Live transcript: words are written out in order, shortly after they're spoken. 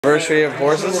Anniversary of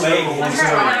horses? I'm going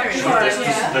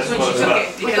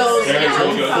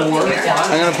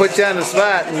to put you on the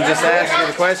spot and just ask you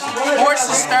the question.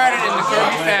 Horses started in the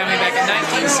Dirby family back in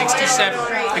 1967.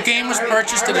 The game was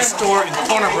purchased at a store in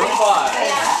Cornerbrook.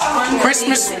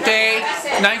 Christmas Day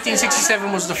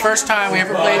 1967 was the first time we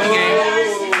ever played the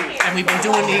game. And we've been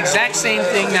doing the exact same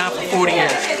thing now for 40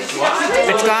 years.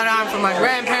 It's gone on from my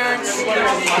grandparents,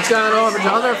 it's gone over to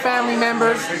other family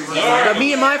members, but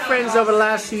me and my friends over the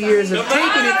last few years have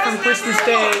taken it from Christmas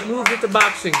Day, moved it to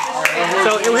boxing.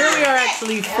 So here we are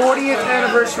actually 40th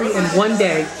anniversary in one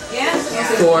day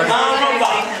for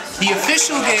the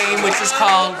official game, which is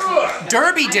called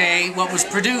Derby Day, what was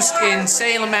produced in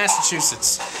Salem,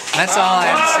 Massachusetts. That's all I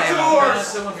have to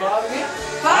say about that.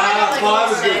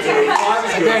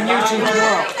 It'll be on YouTube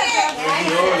tomorrow.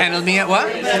 And it'll be at what?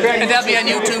 And that'll be on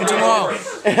YouTube tomorrow.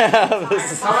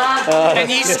 And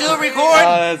he's still recording.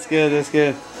 Oh, that's good, that's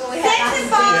good. 6 and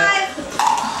 5.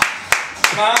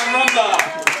 Come on, Rumba.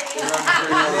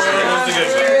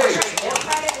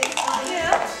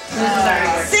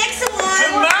 6 and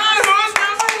 1. Come on,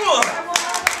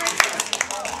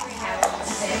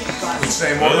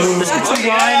 Let's get some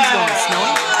rhymes going,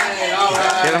 Snowy.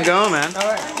 Get them going, man.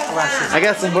 I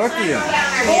got some work to do. 4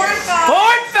 and 5. 4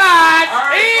 and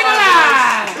 5. Even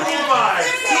line.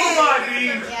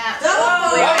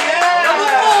 Double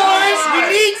fours. We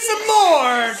need some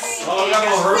more.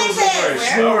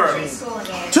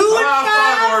 2 and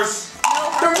 5.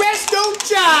 The rest don't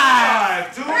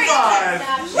jive. 2 and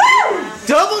 5.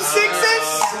 Double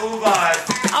sixes.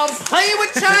 I'm playing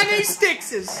with Chinese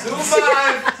sixes. 2 and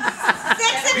 5.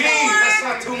 6 and 4. That's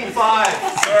not 2 and 5.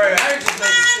 Sorry, I just made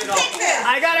shit up.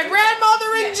 I got a grandmother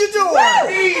in Jador. What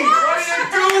are you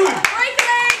doing? Break the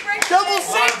leg. A Double lot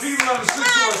of six. people on the 6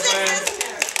 horse, man.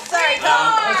 Sorry, I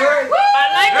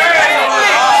like There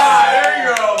it.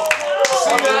 you go. There you go.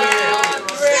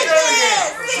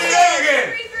 See that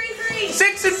again.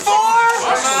 6 and 4.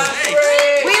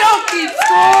 We don't keep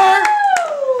score.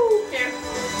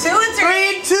 2 and 3.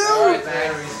 3 and 2.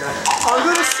 I'm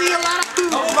gonna see a lot of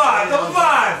food. Double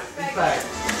 5.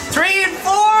 3 and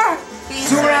 4.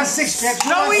 2 around 6, Jeff.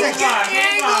 No, we get the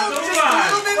angle just a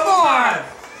little bit more.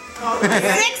 6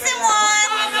 and 1.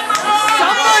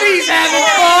 Somebody's having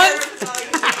fun.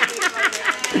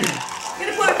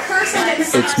 Gonna put a curse on it.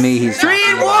 It's me, he's 3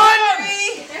 and 1.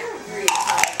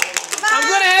 I'm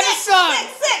gonna have a son.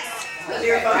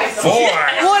 6. 4.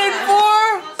 1 and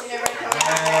 4.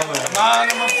 Come on,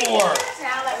 number 4.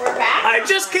 Now that we're back. I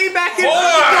just came back in 4. from the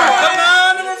door. Come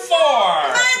on, number 4.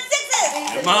 Come on,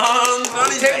 6s. Come on,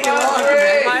 Sonny. Take me longer,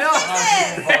 man. I know.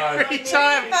 Every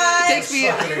time it takes me.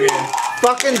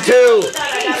 fucking 2.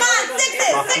 Come on,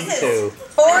 6s.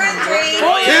 4 and 3.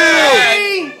 Oh,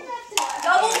 yeah.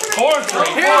 Double 3. 4 and 3.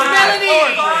 Here's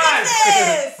Melanie.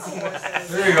 6s.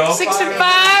 There you go. 6 and 5.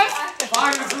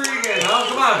 5 and 3 again. Huh?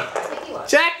 Come on.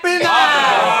 Jackman.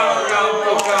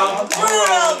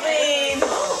 Brutal, Bean.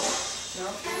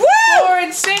 4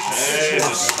 and 6. Hey,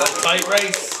 that's a tight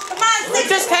race. Come on, 6.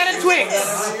 Just had a Twix.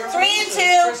 3 and 2.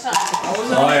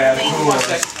 Oh, yeah.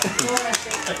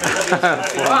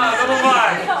 Come on, double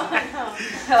 5.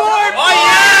 4 and 4. Oh,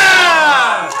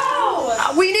 yeah!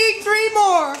 We need 3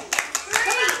 more. 6,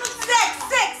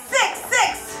 6, 6,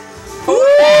 6. Woo! 2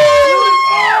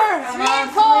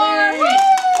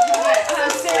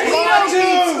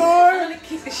 and 4.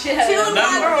 Keep the shit out. 2 and 1.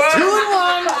 2 and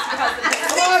 1.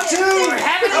 Come on, 2. We're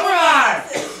having a ride.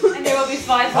 And there will be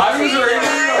 5. 5 is already.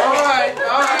 All right.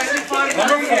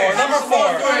 Number 4. Number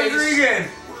 4. 5 and 3 again.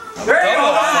 There you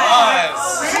go. 5.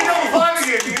 See number 5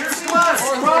 again, Peter. Come on.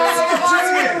 Number 2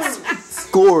 again.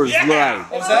 Scores right.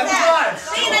 What was that?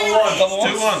 Double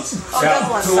 1. 2 ones.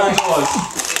 Yeah, 2 ones.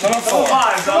 Number 4.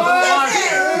 5. Double 5.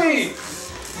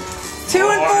 2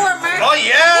 and 4, Mark. Oh,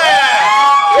 yeah!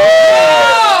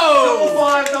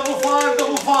 Double 5,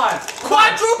 double 5.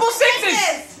 Quadruple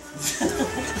sixes.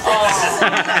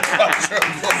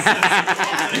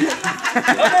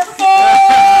 Number 4!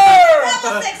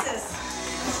 Double 6s.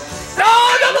 No,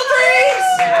 double 3s.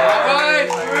 All right,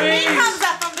 3 comes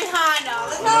up from behind. Now.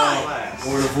 Let's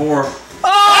go. 4 to 4. Oh,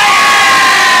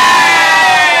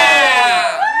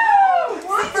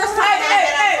 First time.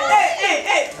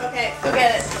 Hey. Okay, go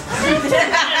get it.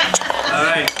 All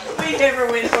right. We never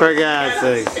win. For God's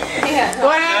sake. what You guys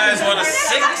happened? want a 6?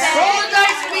 Roll the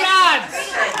dice for the odds.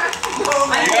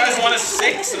 You guys want a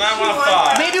 6 and I want a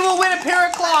 5. Maybe we'll win a pair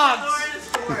of clogs.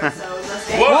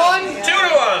 1, 2 to 1.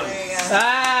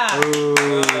 Ah. Ooh.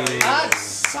 Odds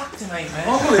suck tonight, man.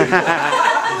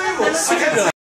 Unbelievable.